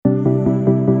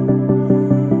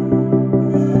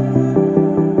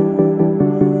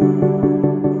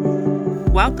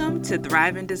Welcome to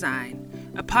Thrive in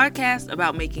Design, a podcast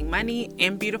about making money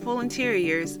in beautiful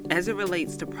interiors as it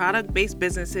relates to product-based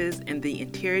businesses in the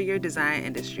interior design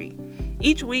industry.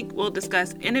 Each week, we'll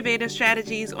discuss innovative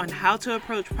strategies on how to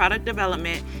approach product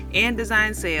development and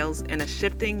design sales in a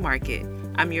shifting market.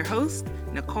 I'm your host,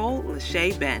 Nicole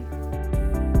Lachey Ben.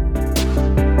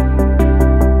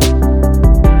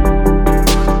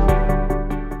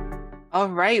 All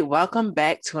right, welcome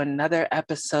back to another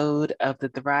episode of the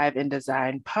Thrive in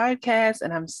Design podcast,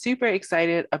 and I'm super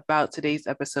excited about today's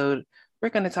episode. We're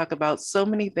going to talk about so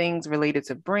many things related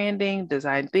to branding,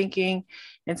 design thinking,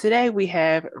 and today we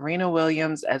have Rena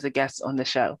Williams as a guest on the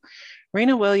show.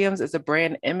 Rena Williams is a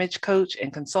brand image coach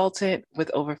and consultant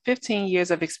with over 15 years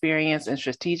of experience in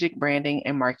strategic branding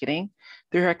and marketing.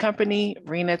 Through her company,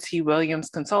 Rena T. Williams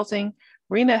Consulting,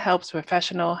 Rena helps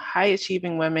professional,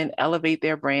 high-achieving women elevate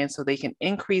their brands so they can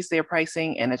increase their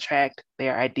pricing and attract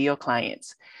their ideal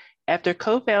clients. After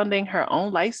co-founding her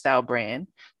own lifestyle brand,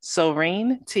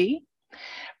 Rena T,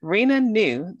 Rena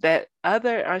knew that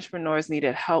other entrepreneurs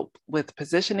needed help with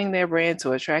positioning their brand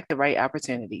to attract the right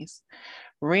opportunities.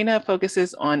 Rena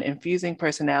focuses on infusing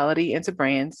personality into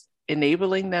brands,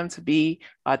 enabling them to be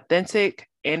authentic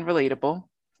and relatable.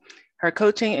 Her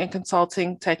coaching and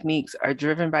consulting techniques are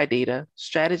driven by data,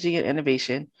 strategy, and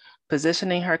innovation,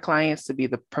 positioning her clients to be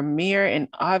the premier and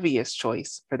obvious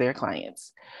choice for their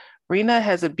clients. Rena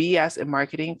has a BS in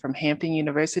marketing from Hampton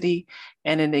University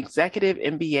and an executive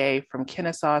MBA from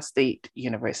Kennesaw State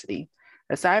University.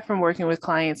 Aside from working with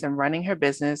clients and running her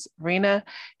business, Rena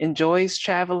enjoys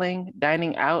traveling,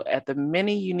 dining out at the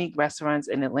many unique restaurants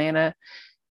in Atlanta,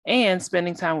 and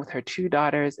spending time with her two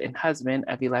daughters and husband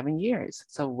of 11 years.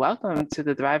 So welcome to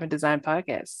the Thrive in Design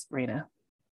podcast, Rena.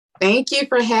 Thank you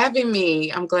for having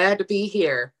me. I'm glad to be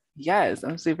here. Yes,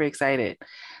 I'm super excited.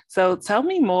 So tell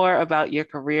me more about your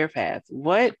career path.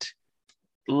 What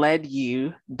led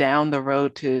you down the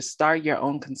road to start your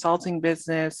own consulting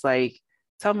business?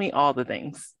 Tell me all the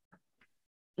things.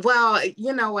 Well,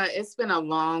 you know what? It's been a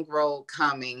long road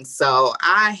coming. So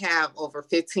I have over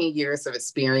 15 years of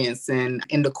experience in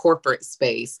the corporate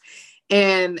space.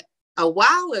 And a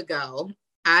while ago,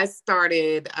 I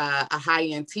started a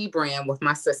high-end tea brand with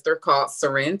my sister called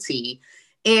Serene Tea.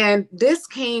 And this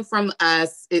came from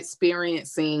us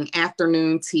experiencing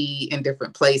afternoon tea in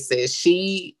different places.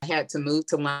 She had to move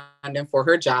to London for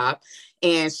her job,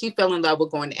 and she fell in love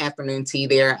with going to afternoon tea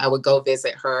there. I would go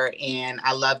visit her, and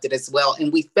I loved it as well.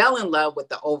 And we fell in love with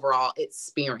the overall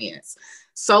experience.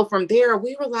 So from there,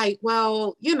 we were like,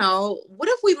 well, what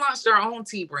if we launched our own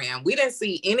tea brand? We didn't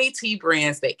see any tea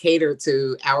brands that catered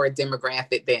to our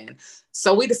demographic then.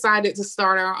 So we decided to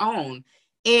start our own.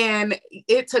 And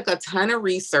it took a ton of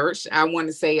research. I want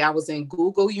to say I was in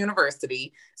Google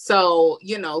University. So,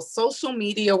 social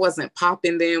media wasn't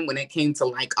popping then when it came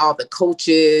to all the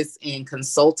coaches and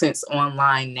consultants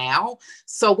online now.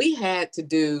 So we had to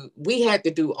do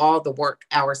all the work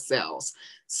ourselves.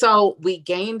 So we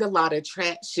gained a lot of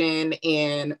traction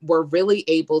and were really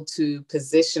able to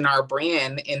position our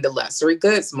brand in the luxury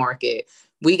goods market.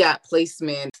 We got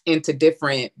placement into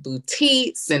different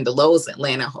boutiques in the Lowe's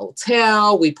Atlanta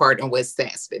Hotel. We partnered with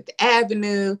Saks Fifth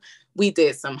Avenue. We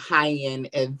did some high-end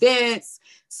events.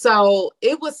 So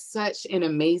it was such an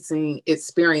amazing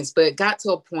experience, but it got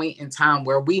to a point in time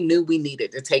where we knew we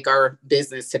needed to take our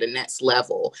business to the next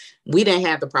level. We didn't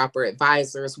have the proper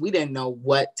advisors. We didn't know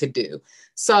what to do.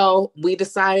 So we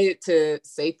decided to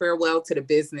say farewell to the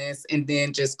business and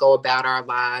then just go about our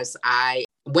lives. I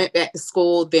went back to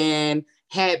school then,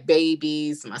 had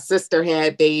babies. My sister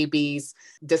had babies,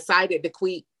 decided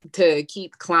to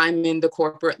keep climbing the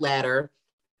corporate ladder.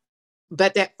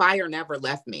 But that fire never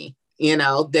left me.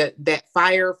 That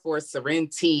fire for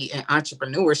serenity and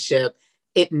entrepreneurship,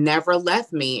 it never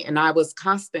left me. And I was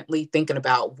constantly thinking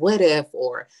about what if,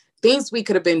 or things we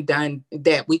could have done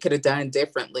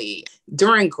differently.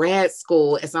 During grad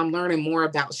school, as I'm learning more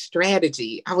about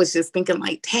strategy, I was just thinking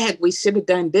dang, we should have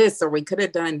done this or we could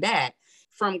have done that.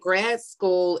 From grad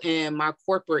school and my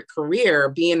corporate career,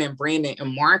 being in branding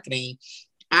and marketing,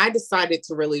 I decided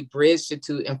to really bridge the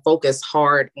two and focus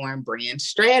hard on brand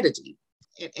strategy.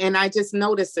 And I just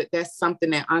noticed that that's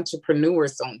something that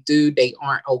entrepreneurs don't do. They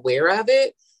aren't aware of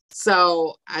it.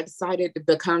 So I decided to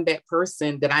become that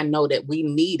person that I know that we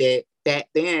needed back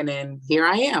then. And here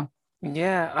I am.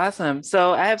 Yeah, awesome.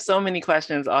 So I have so many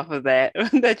questions off of that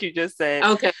that you just said.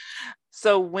 Okay.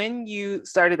 So when you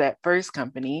started that first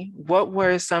company, what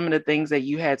were some of the things that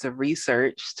you had to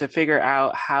research to figure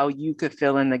out how you could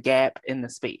fill in the gap in the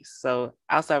space? So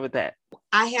I'll start with that.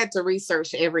 I had to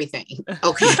research everything.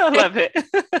 Okay. I love it.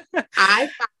 I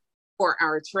for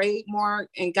our trademark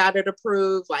and got it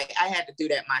approved. Like I had to do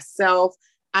that myself.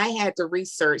 I had to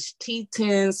research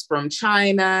E10s from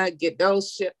China, get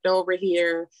those shipped over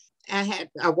here. I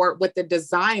worked with the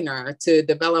designer to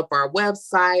develop our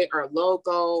website, our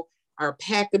logo, our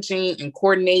packaging, and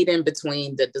coordinating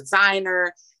between the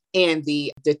designer and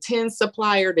the tin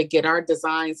supplier to get our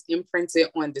designs imprinted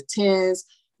on the tins,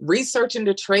 researching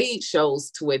the trade shows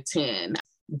to attend,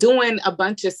 doing a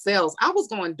bunch of sales. I was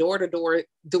going door to door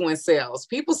doing sales.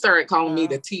 People started calling me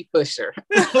the tea pusher.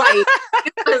 Like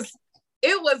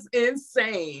it was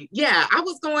insane. Yeah, I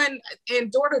was going in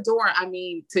door to door, I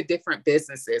mean, to different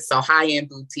businesses. So high-end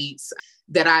boutiques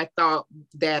that I thought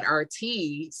that our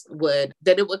teas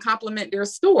that it would complement their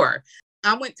store.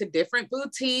 I went to different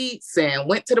boutiques and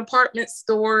went to department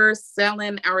stores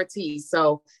selling our teas.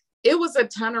 So it was a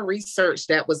ton of research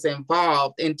that was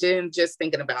involved, and then just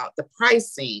thinking about the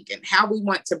pricing and how we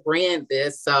want to brand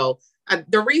this. So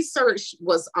the research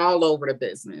was all over the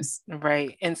business.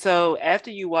 Right. And so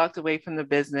after you walked away from the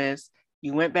business,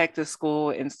 you went back to school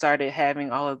and started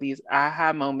having all of these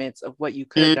aha moments of what you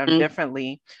could have done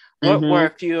differently. What were a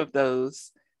few of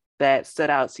those that stood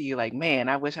out to you? Like, man,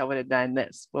 I wish I would have done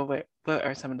this. What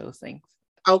are some of those things?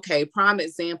 Okay, prime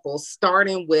example,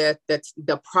 starting with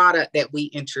the product that we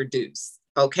introduce,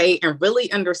 okay, and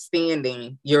really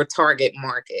understanding your target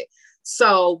market.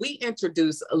 So we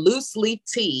introduced a loose leaf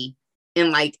tea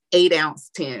in like 8-ounce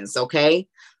tins, okay?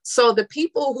 So the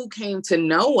people who came to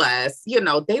know us,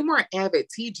 they weren't avid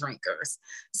tea drinkers.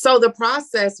 So the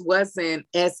process wasn't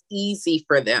as easy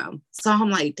for them. So I'm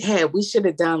like, Dad, we should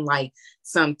have done like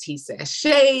some tea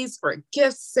sachets for a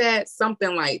gift set,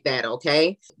 something like that,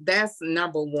 okay? That's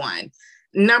number one.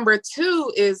 Number two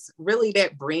is really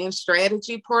that brand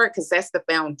strategy part, because that's the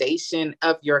foundation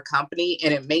of your company.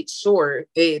 And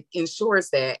it ensures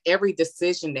that every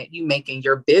decision that you make in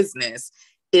your business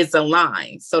is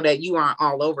aligned so that you aren't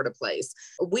all over the place.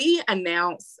 We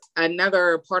announced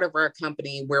another part of our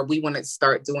company where we wanted to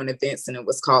start doing events, and it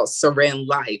was called Serene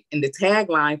Life. And the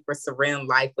tagline for Serene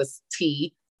Life was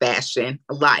tea, fashion,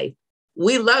 life.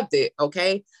 We loved it,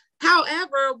 okay?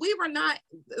 However, we were not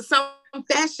some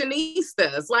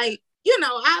fashionistas. Like,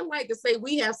 I like to say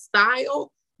we have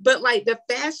style, but like the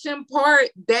fashion part,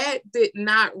 that did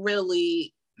not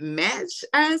really match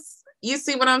us. You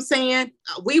see what I'm saying?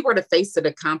 We were the face of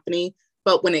the company,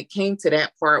 but when it came to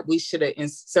that part, we should have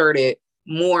inserted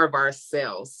more of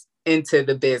ourselves into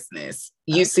the business.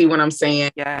 You see what I'm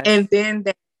saying? Yes. And then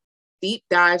that deep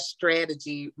dive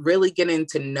strategy, really getting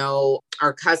to know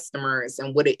our customers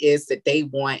and what it is that they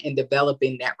want and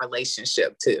developing that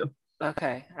relationship too.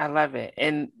 Okay, I love it.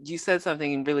 And you said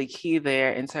something really key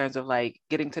there in terms of like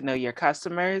getting to know your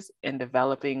customers and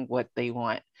developing what they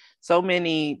want. So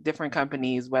many different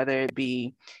companies, whether it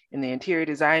be in the interior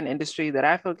design industry that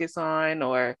I focus on,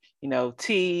 or,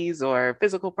 teas or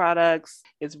physical products,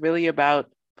 it's really about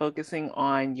focusing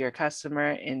on your customer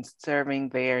and serving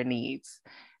their needs.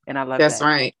 And I love that. That's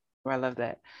right. I love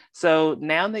that. So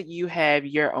now that you have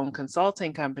your own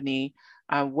consulting company,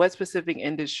 what specific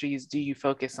industries do you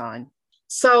focus on?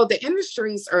 So the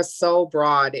industries are so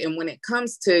broad. And when it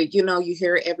comes to, you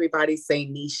hear everybody say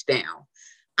niche down.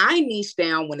 I niche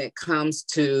down when it comes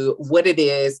to what it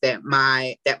is that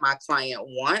my client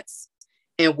wants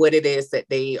and what it is that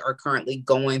they are currently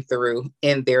going through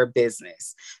in their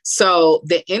business. So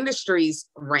the industries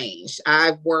range.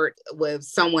 I've worked with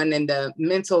someone in the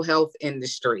mental health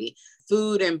industry,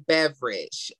 food and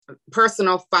beverage,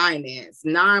 personal finance,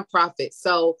 nonprofit.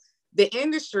 So the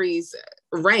industries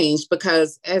range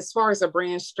because as far as a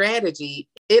brand strategy,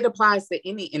 it applies to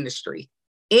any industry.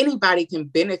 Anybody can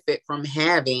benefit from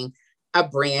having a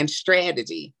brand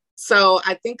strategy. So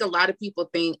I think a lot of people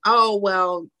think, oh,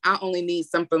 well, I only need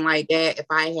something like that if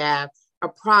I have a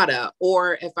product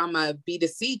or if I'm a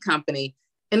B2C company.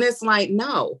 And it's like,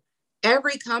 no,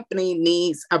 every company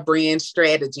needs a brand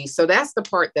strategy. So that's the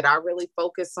part that I really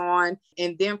focus on.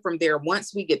 And then from there,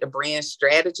 once we get the brand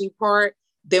strategy part,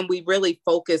 then we really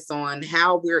focus on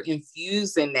how we're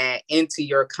infusing that into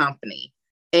your company.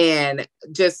 And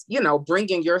just,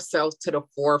 bringing yourself to the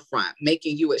forefront,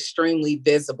 making you extremely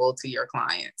visible to your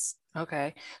clients.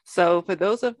 Okay. So for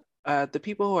those of the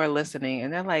people who are listening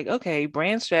and they're like, okay,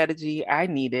 brand strategy, I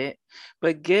need it,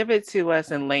 but give it to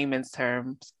us in layman's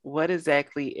terms. What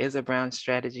exactly is a brand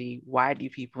strategy? Why do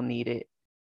people need it?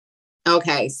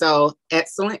 Okay, so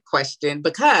excellent question,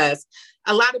 because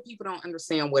a lot of people don't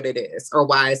understand what it is or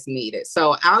why it's needed.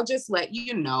 So I'll just let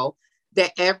you know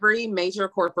that every major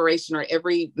corporation or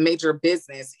every major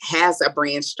business has a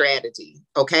brand strategy,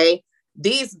 okay?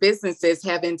 These businesses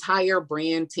have entire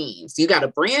brand teams. You got a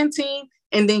brand team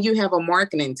And then you have a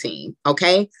marketing team.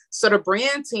 Okay. So the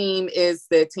brand team is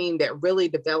the team that really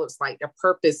develops like the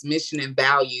purpose, mission, and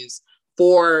values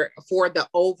for the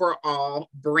overall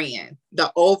brand,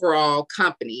 the overall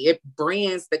company. It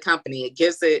brands the company. It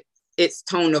gives it its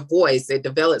tone of voice. It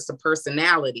develops a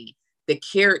personality, the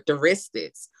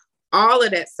characteristics, all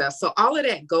of that stuff. So all of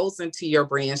that goes into your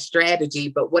brand strategy.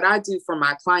 But what I do for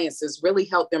my clients is really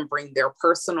help them bring their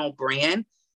personal brand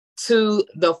to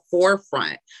the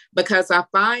forefront, because I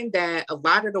find that a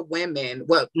lot of the women,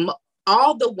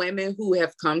 all the women who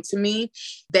have come to me,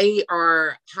 they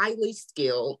are highly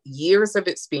skilled, years of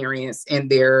experience in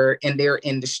their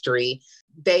industry.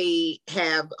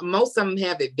 Most of them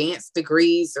have advanced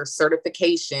degrees or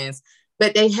certifications,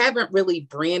 but they haven't really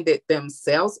branded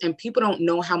themselves, and people don't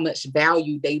know how much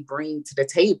value they bring to the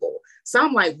table. So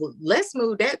I'm like, well, let's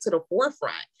move that to the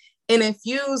forefront and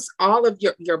infuse all of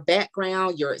your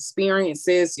background, your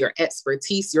experiences, your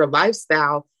expertise, your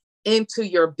lifestyle into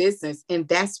your business. And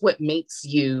that's what makes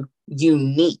you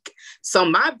unique. So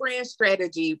my brand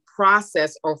strategy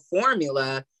process or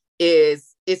formula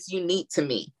it's unique to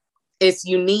me. It's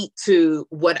unique to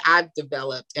what I've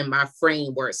developed in my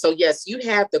framework. So yes, you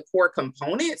have the core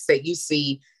components that you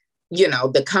see,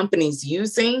 the companies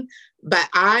using, but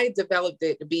I developed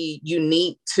it to be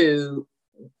unique to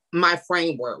my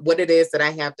framework, what it is that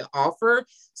I have to offer,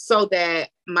 so that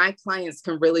my clients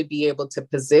can really be able to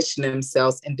position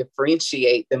themselves and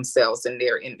differentiate themselves in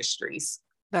their industries.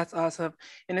 That's awesome.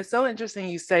 And it's so interesting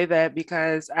you say that,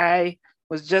 because I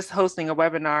was just hosting a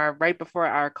webinar right before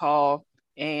our call,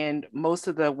 and most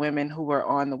of the women who were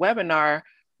on the webinar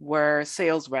were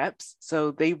sales reps.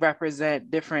 So they represent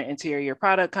different interior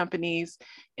product companies,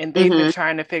 and they've been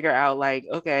trying to figure out like,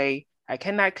 okay, I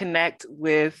cannot connect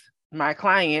with my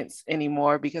clients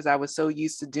anymore because I was so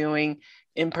used to doing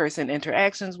in-person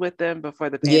interactions with them before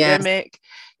the pandemic.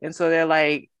 Yes. And so they're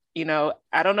like,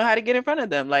 I don't know how to get in front of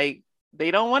them. Like,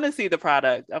 they don't want to see the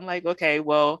product. I'm like, okay,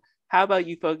 well, how about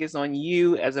you focus on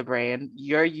you as a brand,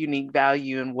 your unique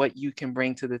value and what you can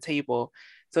bring to the table.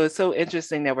 So it's so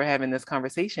interesting that we're having this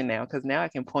conversation now, because now I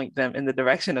can point them in the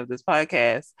direction of this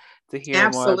podcast to hear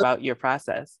more about your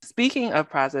process. Speaking of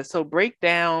process, so break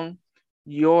down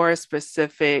your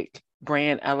specific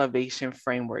brand elevation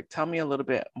framework. Tell me a little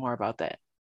bit more about that.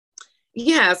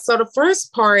 Yeah. So the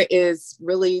first part is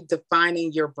really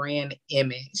defining your brand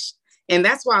image. And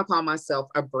that's why I call myself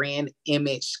a brand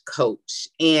image coach.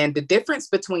 And the difference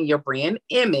between your brand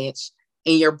image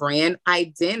and your brand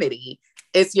identity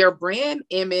is your brand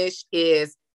image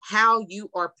is how you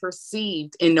are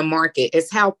perceived in the market.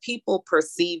 It's how people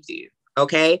perceive you.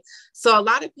 Okay. So a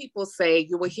lot of people say,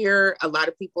 you will hear a lot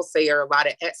of people say, or a lot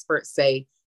of experts say,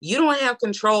 you don't have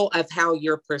control of how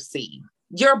you're perceived.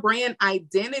 Your brand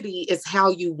identity is how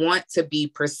you want to be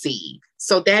perceived.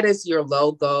 So that is your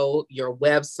logo, your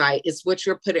website. It's what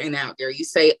you're putting out there. You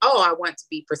say, oh, I want to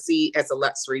be perceived as a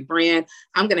luxury brand.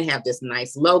 I'm going to have this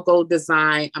nice logo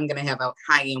design. I'm going to have a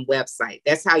high-end website.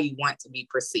 That's how you want to be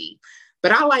perceived.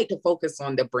 But I like to focus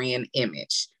on the brand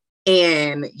image.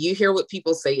 And you hear what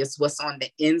people say is what's on the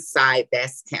inside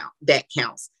that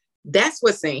counts. That's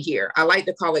what's in here. I like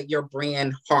to call it your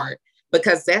brand heart,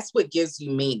 because that's what gives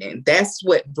you meaning. That's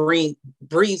what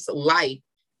breathes life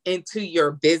into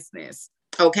your business.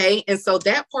 Okay. And so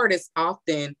that part is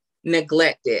often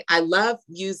neglected. I love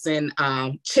using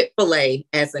Chick-fil-A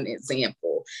as an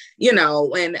example.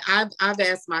 And I've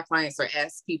asked my clients or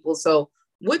asked people, so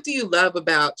what do you love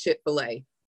about Chick-fil-A?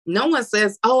 No one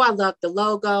says, oh, I love the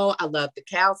logo. I love the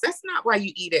cows. That's not why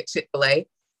you eat at Chick-fil-A.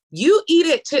 You eat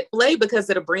at Chick-fil-A because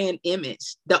of the brand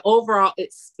image, the overall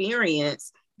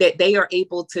experience that they are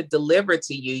able to deliver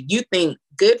to you. You think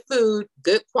good food,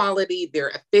 good quality,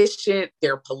 they're efficient,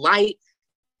 they're polite,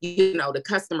 the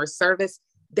customer service,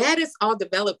 that is all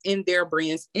developed in their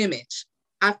brand's image.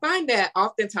 I find that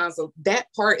oftentimes that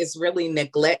part is really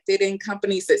neglected in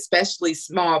companies, especially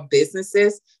small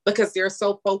businesses, because they're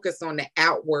so focused on the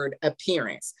outward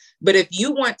appearance. But if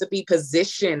you want to be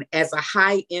positioned as a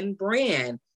high-end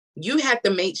brand, you have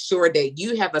to make sure that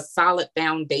you have a solid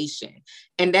foundation.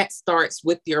 And that starts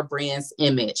with your brand's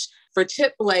image. For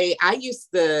Chick-fil-A, I used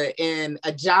to, in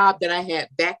a job that I had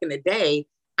back in the day,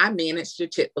 I managed your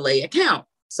Chick-fil-A account.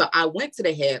 So I went to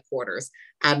the headquarters.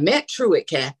 I met Truett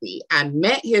Cathy. I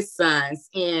met his sons.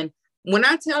 And when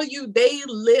I tell you they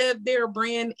lived their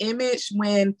brand image,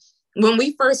 when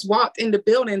we first walked in the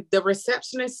building, the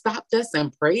receptionist stopped us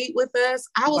and prayed with us.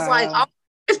 I was like,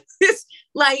 oh, it's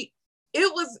like,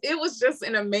 it was just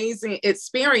an amazing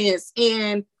experience.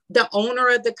 And the owner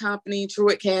of the company,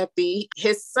 Truett Cathy,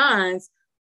 his sons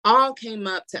all came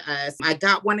up to us. I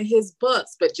got one of his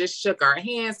books, but just shook our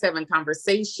hands, having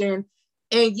conversation.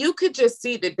 And you could just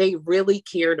see that they really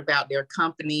cared about their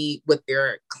company with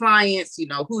their clients, you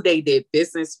know, who they did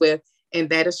business with. And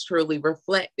that is truly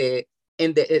reflected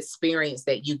in the experience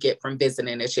that you get from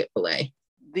visiting a Chick-fil-A.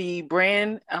 The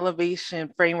brand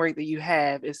elevation framework that you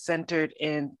have is centered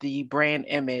in the brand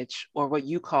image, or what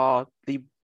you call the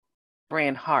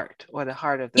brand heart, or the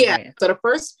heart of the Yeah. brand. So the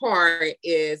first part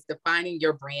is defining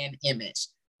your brand image.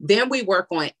 Then we work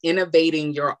on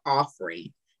innovating your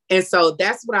offering. And so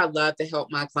that's what I love to help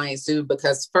my clients do,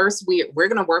 because first we're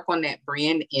going to work on that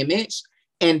brand image.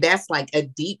 And that's like a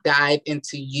deep dive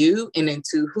into you and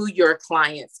into who your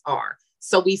clients are.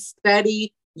 So we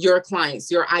study your clients,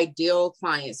 your ideal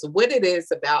clients, what it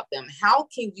is about them. How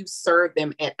can you serve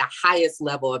them at the highest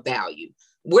level of value?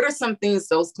 What are some things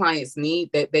those clients need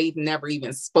that they've never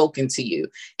even spoken to you?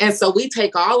 And so we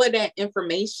take all of that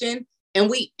information and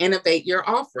we innovate your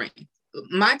offering.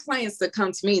 My clients that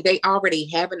come to me, they already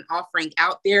have an offering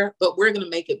out there, but we're going to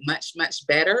make it much, much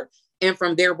better. And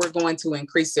from there, we're going to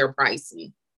increase their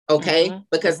pricing. Okay.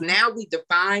 Because now we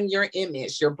define your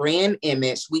image, your brand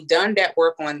image. We've done that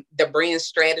work on the brand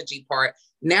strategy part.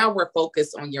 Now we're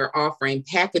focused on your offering,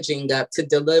 packaging up to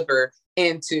deliver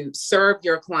and to serve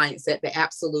your clients at the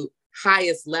absolute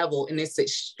highest level. And it's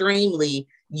extremely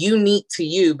unique to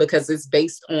you because it's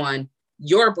based on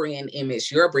your brand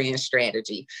image, your brand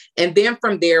strategy. And then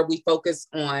from there, we focus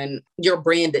on your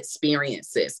brand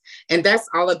experiences. And that's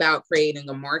all about creating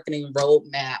a marketing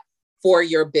roadmap for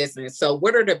your business. So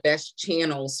what are the best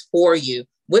channels for you?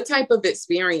 What type of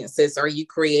experiences are you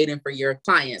creating for your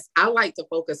clients? I like to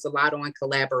focus a lot on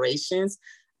collaborations.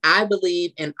 I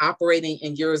believe in operating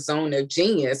in your zone of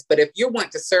genius, but if you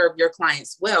want to serve your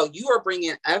clients well, you are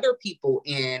bringing other people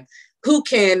in who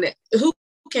can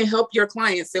help your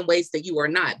clients in ways that you are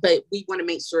not. But we want to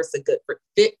make sure it's a good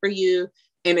fit for you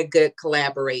and a good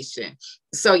collaboration.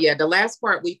 So yeah, the last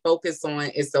part we focus on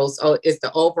is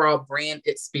the overall brand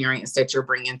experience that you're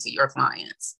bringing to your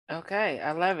clients. Okay,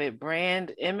 I love it.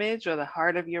 Brand image, or the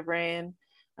heart of your brand,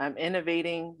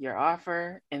 innovating your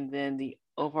offer, and then the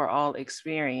overall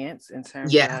experience in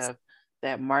terms of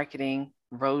that marketing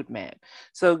roadmap.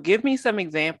 So give me some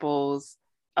examples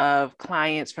of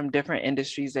clients from different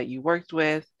industries that you worked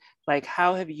with. Like,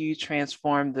 how have you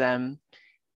transformed them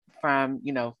from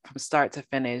start to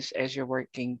finish as you're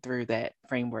working through that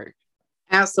framework?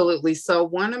 Absolutely. So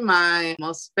one of my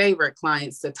most favorite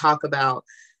clients to talk about.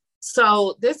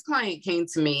 So this client came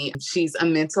to me. She's a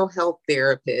mental health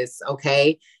therapist.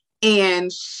 Okay.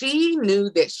 And she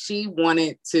knew that she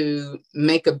wanted to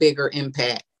make a bigger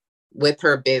impact with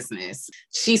her business.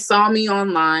 She saw me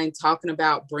online talking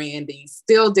about branding,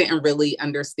 still didn't really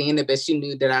understand it, but she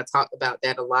knew that I talked about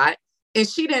that a lot. And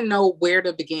she didn't know where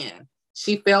to begin.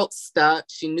 She felt stuck.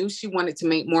 She knew she wanted to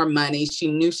make more money.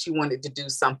 She knew she wanted to do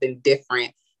something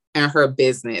different in her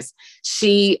business.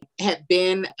 She had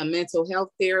been a mental health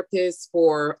therapist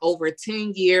for over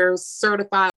 10 years,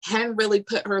 certified, hadn't really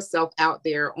put herself out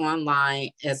there online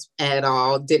at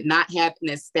all, did not have an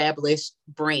established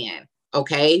brand,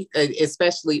 okay,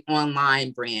 especially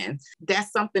online brand.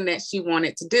 That's something that she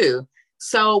wanted to do.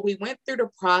 So we went through the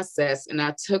process and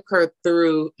I took her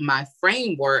through my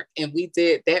framework and we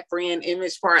did that brand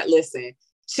image part. Listen,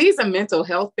 she's a mental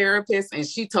health therapist and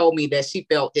she told me that she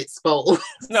felt exposed.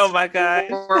 Oh my gosh.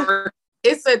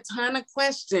 It's a ton of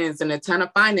questions and a ton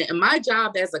of finding. And my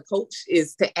job as a coach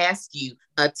is to ask you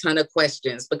a ton of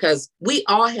questions because we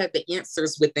all have the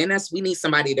answers within us. We need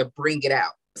somebody to bring it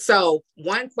out. So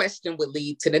one question would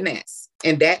lead to the next,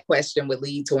 and that question would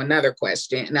lead to another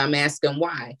question. And I'm asking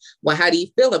why? Well, how do you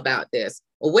feel about this?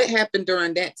 Well, what happened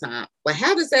during that time? Well,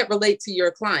 how does that relate to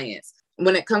your clients?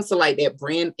 When it comes to like that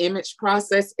brand image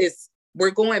process,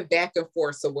 we're going back and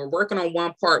forth. So we're working on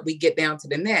one part, we get down to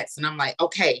the next. And I'm like,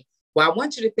 okay, well, I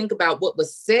want you to think about what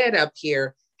was said up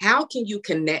here. How can you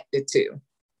connect the two?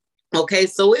 Okay,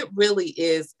 so it really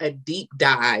is a deep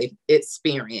dive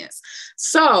experience.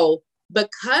 So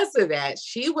because of that,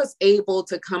 she was able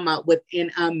to come up with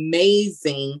an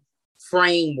amazing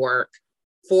framework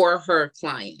for her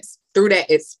clients. Through that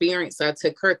experience I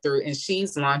took her through, and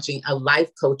she's launching a life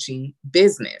coaching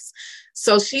business.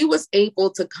 So she was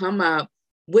able to come up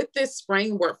with this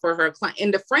framework for her client.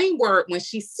 And the framework, when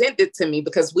she sent it to me,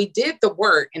 because we did the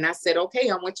work and I said, okay,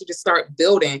 I want you to start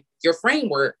building your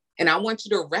framework and I want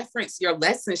you to reference your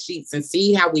lesson sheets and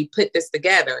see how we put this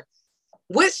together.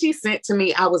 What she sent to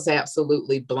me, I was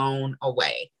absolutely blown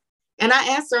away. And I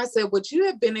asked her, I said, would you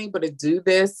have been able to do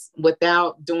this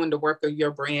without doing the work of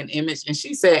your brand image? And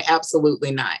she said,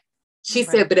 absolutely not. She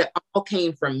said, but it all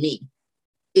came from me.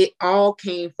 It all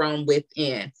came from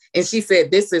within. And she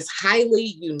said, this is highly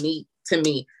unique to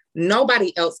me.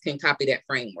 Nobody else can copy that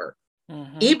framework.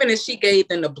 Mm-hmm. Even if she gave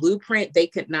them the blueprint, they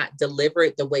could not deliver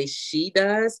it the way she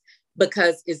does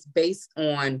because it's based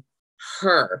on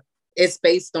her. It's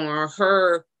based on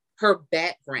her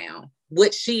background,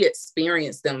 what she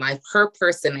experienced in life, her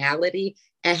personality,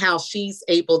 and how she's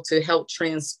able to help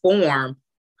transform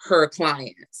her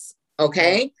clients. Right.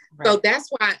 Okay. So Right. that's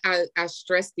why I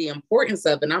stress the importance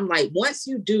of it. I'm like, once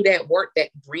you do that work, that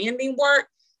branding work,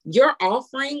 your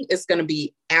offering is going to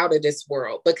be out of this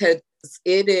world because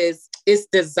it's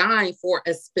designed for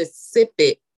a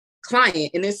specific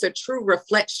client and it's a true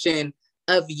reflection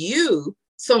of you,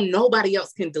 so nobody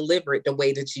else can deliver it the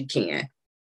way that you can.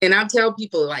 And I tell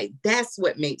people, like, that's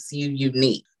what makes you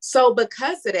unique. So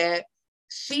because of that,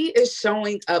 she is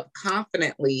showing up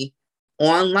confidently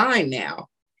online now.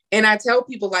 And I tell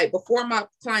people, like, before my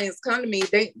clients come to me,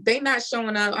 they not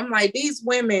showing up. I'm like, these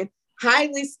women,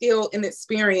 highly skilled and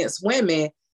experienced women,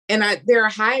 and they're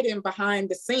hiding behind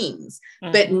the scenes.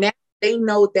 Mm-hmm. But now they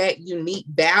know that unique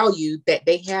value that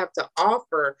they have to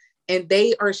offer, and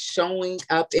they are showing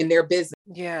up in their business.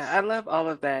 Yeah, I love all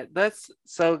of that. That's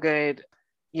so good.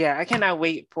 Yeah, I cannot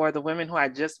wait for the women who I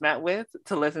just met with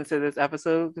to listen to this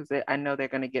episode because I know they're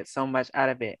going to get so much out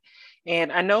of it.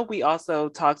 And I know we also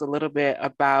talked a little bit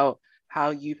about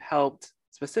how you've helped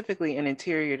specifically an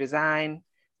interior design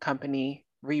company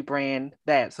rebrand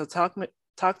that. So talk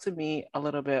to me a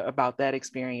little bit about that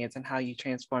experience and how you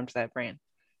transformed that brand.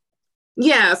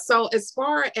 Yeah. So as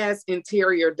far as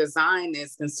interior design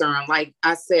is concerned, like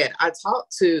I said,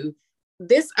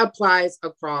 this applies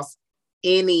across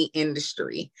any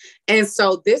industry. And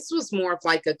so this was more of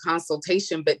like a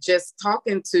consultation, but just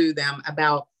talking to them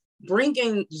about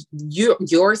bringing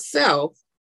yourself,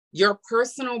 your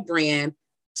personal brand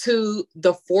to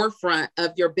the forefront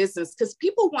of your business because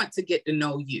people want to get to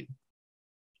know you.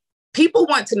 People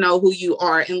want to know who you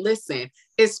are. And listen,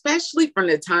 especially from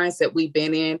the times that we've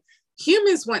been in,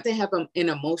 humans want to have an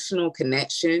emotional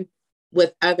connection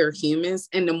with other humans.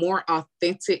 And the more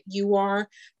authentic you are,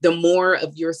 the more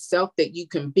of yourself that you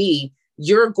can be,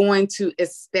 you're going to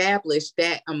establish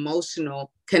that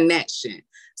emotional connection.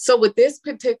 So with this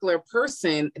particular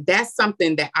person, that's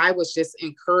something that I was just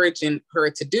encouraging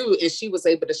her to do. And she was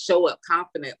able to show up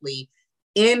confidently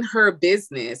in her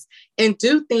business and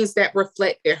do things that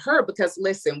reflected her. Because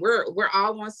listen, we're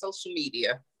all on social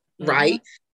media, right?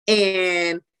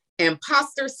 And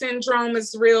imposter syndrome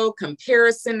is real,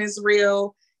 comparison is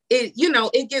real.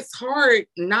 It gets hard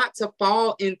not to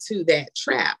fall into that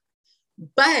trap.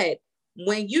 But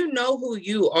when you know who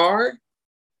you are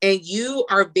and you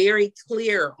are very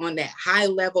clear on that high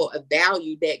level of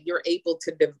value that you're able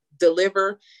to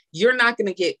deliver, you're not going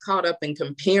to get caught up in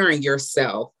comparing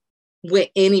yourself with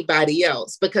anybody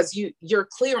else because you're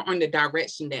clear on the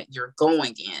direction that you're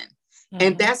going in.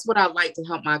 And that's what I like to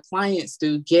help my clients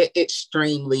do, get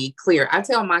extremely clear. I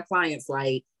tell my clients,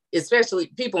 like, especially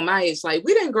people my age, like,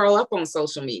 we didn't grow up on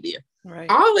social media.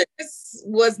 Right. All of this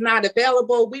was not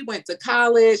available. We went to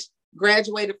college,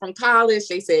 graduated from college.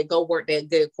 They said, go work that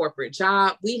good corporate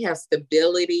job. We have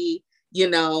stability,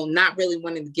 not really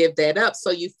wanting to give that up.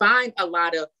 So you find a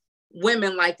lot of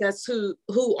women like us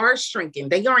who are shrinking.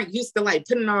 They aren't used to like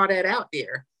putting all that out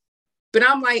there. But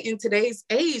I'm like, in today's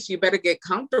age, you better get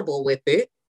comfortable with it.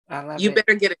 I love you it.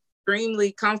 better get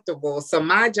extremely comfortable. So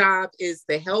my job is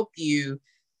to help you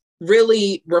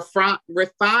really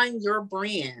refine your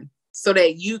brand so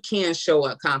that you can show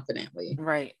up confidently.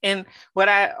 Right. And what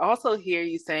I also hear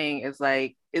you saying is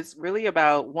like, it's really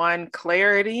about one,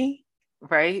 clarity,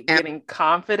 right? Getting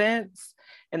confidence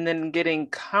and then getting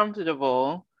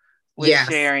comfortable with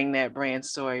sharing that brand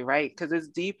story, right? Because it's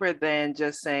deeper than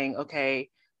just saying, okay,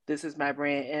 this is my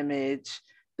brand image,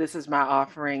 this is my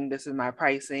offering, this is my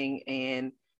pricing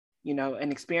and,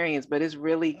 an experience, but it's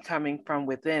really coming from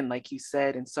within, like you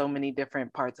said, in so many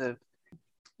different parts of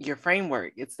your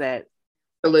framework. It's that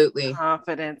absolutely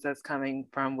confidence that's coming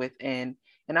from within.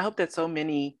 And I hope that so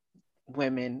many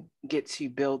women get to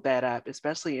build that up,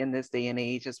 especially in this day and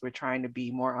age, as we're trying to be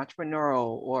more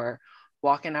entrepreneurial or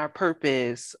walk in our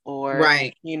purpose or,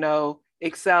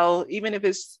 excel, even if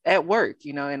it's at work,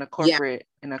 in a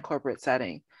corporate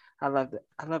setting. I love that.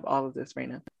 I love all of this,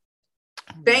 Rena.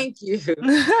 Thank you.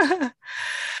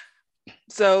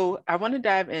 So I want to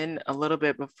dive in a little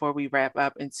bit before we wrap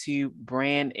up into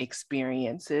brand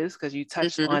experiences, because you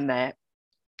touched on that.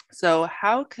 So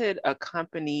how could a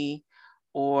company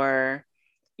or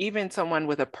even someone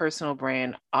with a personal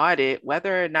brand audit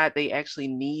whether or not they actually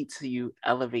need to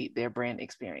elevate their brand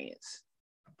experience?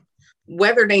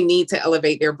 Whether they need to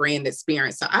elevate their brand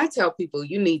experience. So I tell people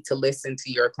you need to listen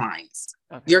to your clients.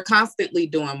 Okay. You're constantly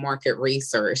doing market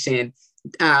research. And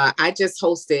I just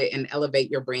hosted an Elevate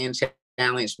Your Brand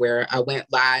challenge where I went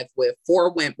live with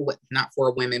 4 women, not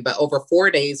 4 women, but over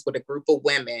 4 days with a group of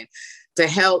women to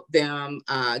help them,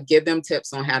 give them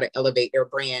tips on how to elevate their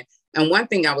brand. And one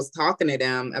thing I was talking to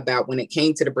them about when it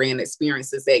came to the brand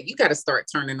experience is that you got to start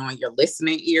turning on your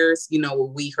listening ears,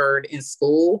 what we heard in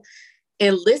school,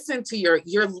 and listen to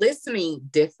you're listening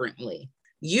differently.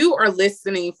 You are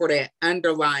listening for that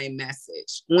underlying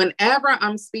message. Whenever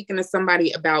I'm speaking to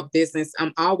somebody about business,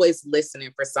 I'm always listening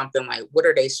for something like, what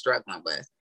are they struggling with?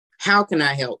 How can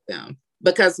I help them?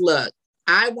 Because look,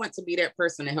 I want to be that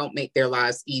person to help make their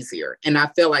lives easier. And I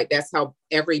feel like that's how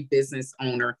every business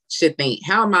owner should think.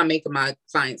 How am I making my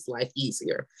client's life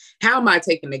easier? How am I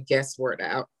taking the guesswork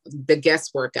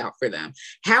out for them?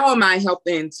 How am I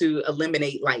helping to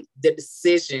eliminate like the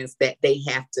decisions that they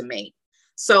have to make?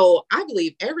 So I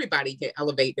believe everybody can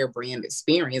elevate their brand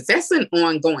experience. That's an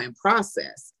ongoing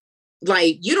process.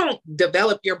 Like you don't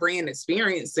develop your brand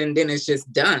experience and then it's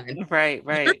just done. Right.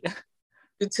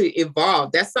 To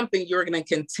evolve. That's something you're going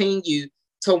to continue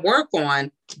to work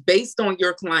on based on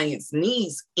your client's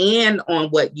needs and on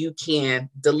what you can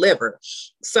deliver.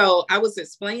 So I was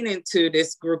explaining to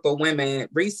this group of women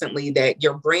recently that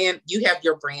you have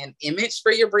your brand image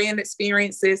for your brand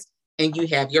experiences and you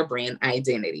have your brand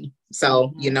identity.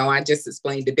 So, I just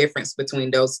explained the difference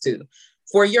between those two.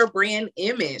 For your brand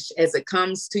image, as it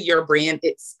comes to your brand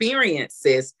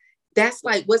experiences, that's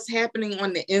like what's happening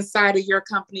on the inside of your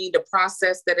company, the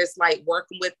process that it's like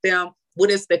working with them. What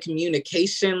is the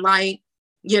communication like?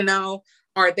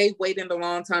 Are they waiting a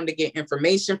long time to get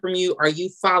information from you? Are you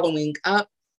following up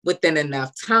within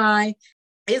enough time?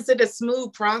 Is it a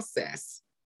smooth process?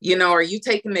 Are you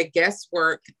taking the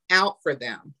guesswork out for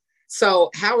them?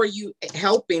 So how are you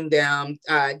helping them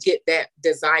get that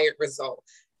desired result?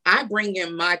 I bring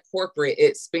in my corporate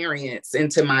experience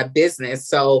into my business.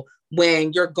 So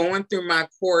when you're going through my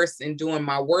course and doing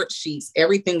my worksheets,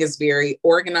 everything is very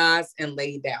organized and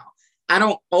laid out. I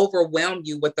don't overwhelm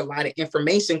you with a lot of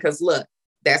information because look,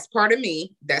 that's part of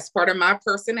me. That's part of my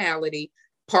personality,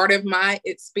 part of my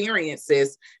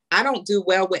experiences. I don't do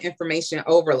well with information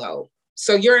overload.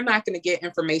 So you're not going to get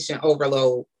information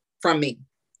overload from me.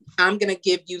 I'm going to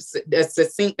give you a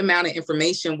succinct amount of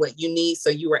information, what you need so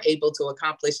you are able to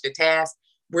accomplish the task.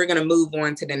 We're going to move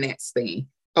on to the next thing.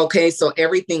 Okay, so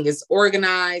everything is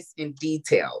organized and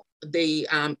detailed. The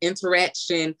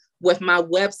interaction with my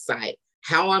website,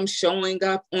 how I'm showing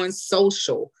up on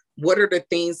social, what are the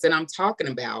things that I'm talking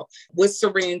about? With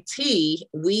Serene Tea,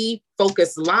 we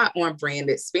focus a lot on brand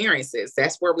experiences.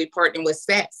 That's where we partner with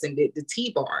Sats and the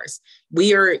tea bars.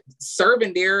 We are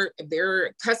serving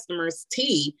their customers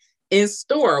tea in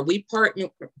store. We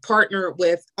partner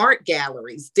with art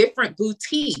galleries, different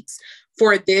boutiques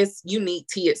for this unique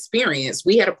tea experience.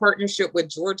 We had a partnership with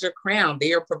Georgia Crown.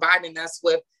 They are providing us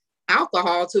with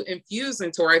alcohol to infuse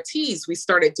into our teas. We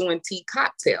started doing tea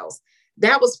cocktails.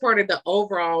 That was part of the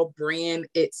overall brand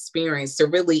experience to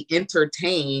really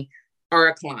entertain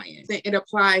our clients. It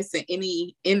applies to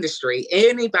any industry.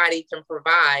 Anybody can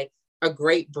provide a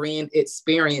great brand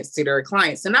experience to their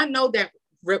clients. And I know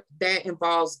that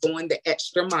involves going the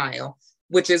extra mile,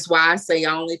 which is why I say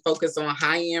I only focus on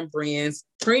high-end brands,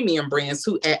 premium brands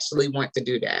who actually want to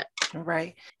do that.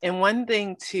 Right. And one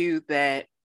thing too that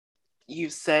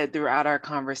you've said throughout our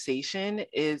conversation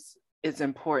is it's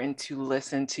important to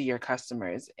listen to your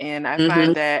customers. And I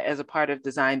find that as a part of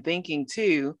design thinking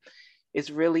too,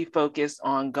 is really focused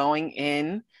on going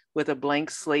in with a blank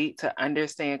slate to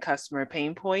understand customer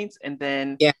pain points and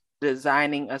then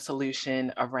designing a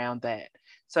solution around that.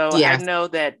 So I know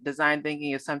that design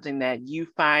thinking is something that you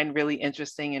find really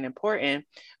interesting and important,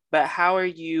 but how are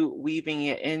you weaving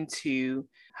it into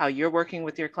how you're working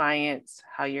with your clients,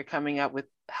 how you're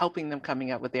helping them coming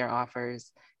up with their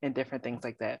offers and different things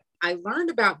like that? I learned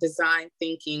about design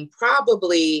thinking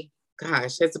probably,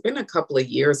 it's been a couple of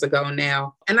years ago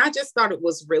now. And I just thought it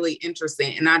was really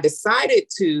interesting. And I decided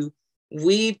to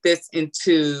weave this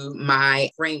into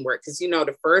my framework because,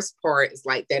 the first part is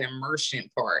like that immersion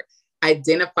part,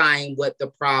 identifying what the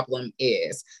problem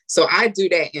is. So I do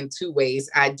that in 2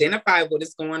 ways. I identify what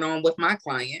is going on with my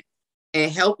client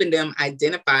and helping them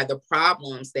identify the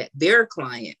problems that their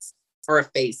clients are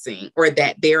facing or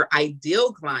that their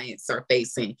ideal clients are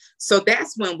facing. So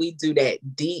that's when we do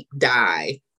that deep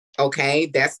dive. Okay.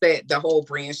 That's the whole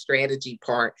brand strategy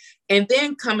part. And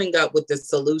then coming up with the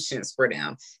solutions for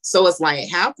them. So it's like,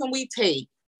 how can we take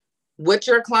what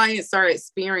your clients are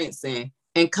experiencing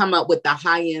and come up with the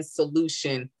high-end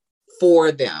solution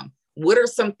for them? What are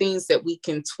some things that we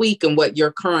can tweak in what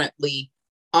you're currently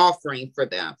offering for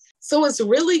them? So it's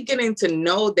really getting to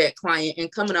know that client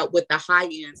and coming up with the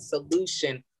high-end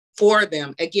solution for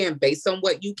them, again, based on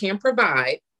what you can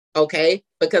provide. Okay.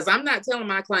 Because I'm not telling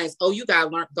my clients, oh, you got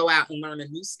to go out and learn a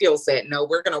new skill set. No,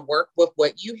 we're going to work with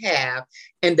what you have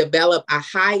and develop a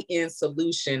high-end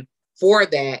solution for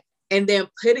that. And then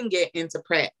putting it into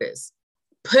practice,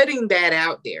 putting that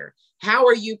out there. How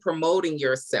are you promoting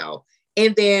yourself?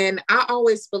 And then I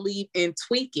always believe in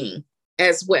tweaking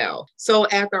as well. So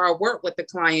after I work with the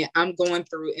client, I'm going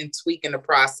through and tweaking the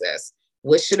process.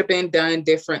 What should have been done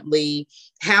differently?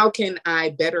 How can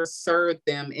I better serve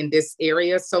them in this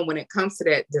area? So when it comes to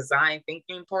that design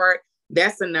thinking part,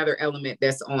 that's another element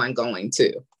that's ongoing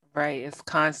too. Right. It's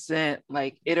constant,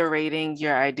 like iterating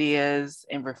your ideas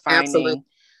and Absolutely.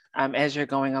 refining as you're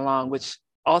going along, which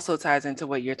also ties into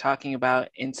what you're talking about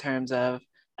in terms of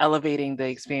elevating the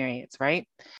experience, right?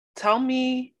 Tell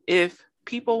me, if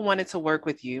people wanted to work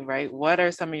with you, right? What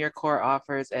are some of your core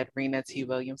offers at Rena T.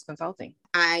 Williams Consulting?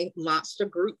 I launched a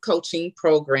group coaching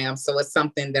program. So it's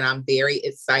something that I'm very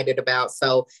excited about.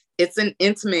 So it's an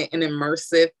intimate and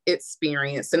immersive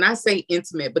experience. And I say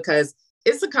intimate because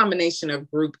it's a combination of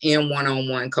group and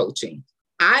one-on-one coaching.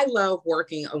 I love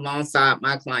working alongside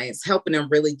my clients, helping them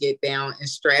really get down and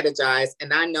strategize.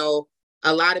 And I know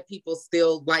a lot of people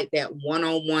still like that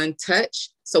one-on-one touch.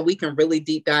 So we can really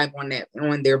deep dive on that,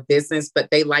 on their business,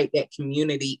 but they like that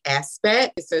community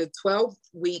aspect. It's a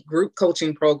 12-week group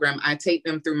coaching program. I take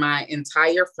them through my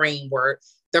entire framework.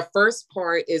 The first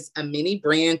part is a mini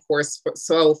brand course.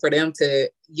 So for them to,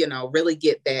 really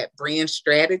get that brand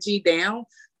strategy down.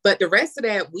 But the rest of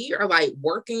that, we are like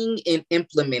working and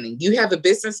implementing. You have a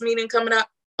business meeting coming up.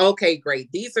 Okay,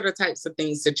 great. These are the types of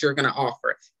things that you're going to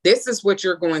offer. This is what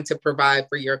you're going to provide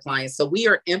for your clients. So we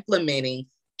are implementing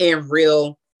in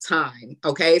real time.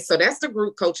 Okay, so that's the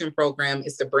group coaching program.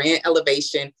 It's the brand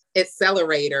elevation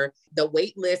accelerator. The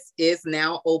wait list is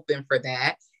now open for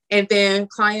that. And then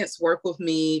clients work with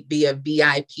me via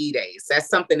VIP days. That's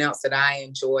something else that I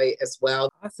enjoy as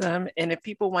well. Awesome. And if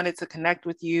people wanted to connect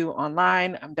with you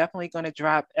online, I'm definitely going to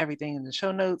drop everything in the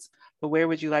show notes. But where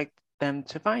would you like them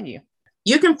to find you?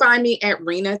 You can find me at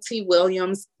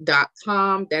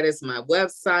renatwilliams.com. That is my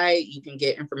website. You can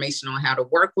get information on how to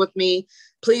work with me.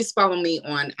 Please follow me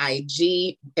on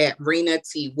IG at Rena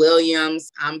T.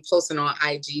 Williams. I'm posting on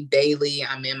IG daily.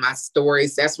 I'm in my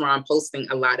stories. That's where I'm posting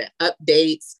a lot of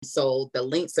updates. So the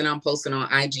links that I'm posting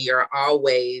on IG are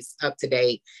always up to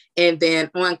date. And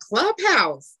then on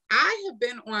Clubhouse, I have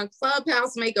been on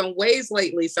Clubhouse making waves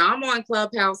lately. So I'm on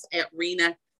Clubhouse at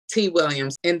Rena T.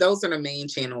 Williams. And those are the main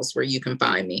channels where you can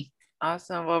find me.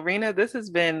 Awesome. Well, Rena, this has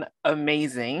been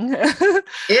amazing.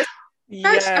 It's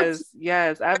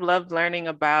Yes. I've loved learning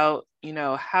about,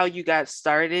 how you got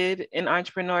started in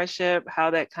entrepreneurship, how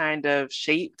that kind of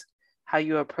shaped how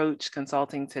you approach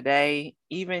consulting today.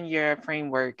 Even your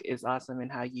framework is awesome,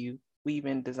 and how you weave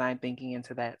in design thinking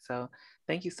into that. So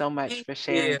thank you so much for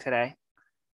sharing today.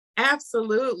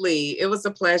 Absolutely. It was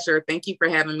a pleasure. Thank you for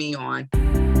having me on.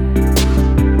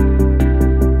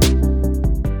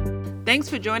 Thanks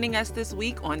for joining us this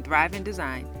week on Thrive in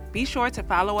Design. Be sure to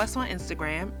follow us on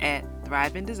Instagram at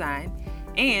Thrive in Design.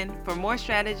 And for more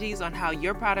strategies on how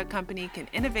your product company can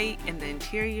innovate in the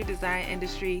interior design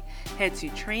industry, head to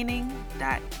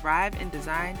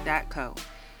training.thriveindesign.co.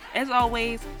 As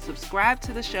always, subscribe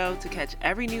to the show to catch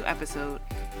every new episode,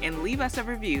 and leave us a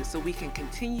review so we can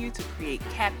continue to create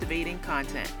captivating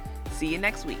content. See you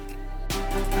next week.